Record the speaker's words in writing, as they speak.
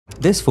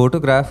This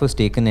photograph was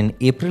taken in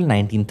April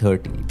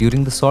 1930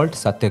 during the Salt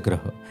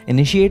Satyagraha,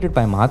 initiated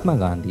by Mahatma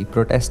Gandhi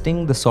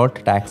protesting the salt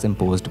tax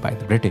imposed by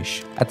the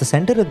British. At the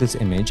center of this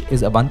image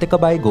is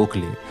Avantikabai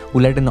Gokhale,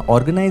 who led an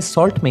organized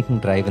salt-making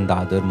drive in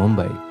Dadar,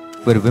 Mumbai,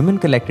 where women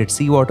collected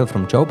seawater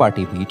from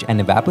Chowpatty beach and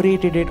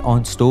evaporated it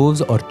on stoves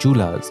or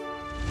chulas.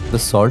 The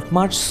Salt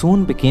March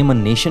soon became a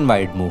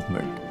nationwide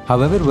movement.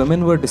 However,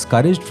 women were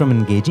discouraged from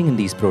engaging in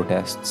these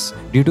protests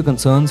due to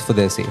concerns for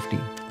their safety.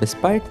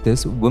 Despite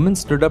this, women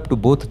stood up to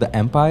both the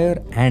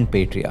empire and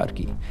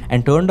patriarchy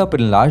and turned up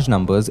in large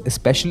numbers,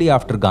 especially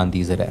after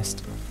Gandhi's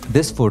arrest.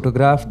 This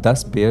photograph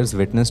thus bears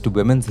witness to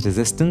women's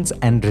resistance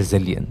and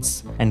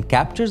resilience and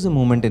captures a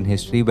moment in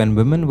history when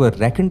women were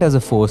reckoned as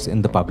a force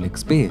in the public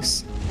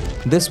space.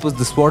 This was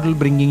the Swaddle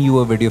bringing you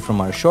a video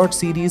from our short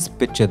series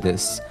Picture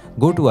This.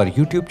 Go to our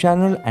YouTube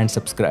channel and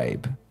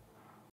subscribe.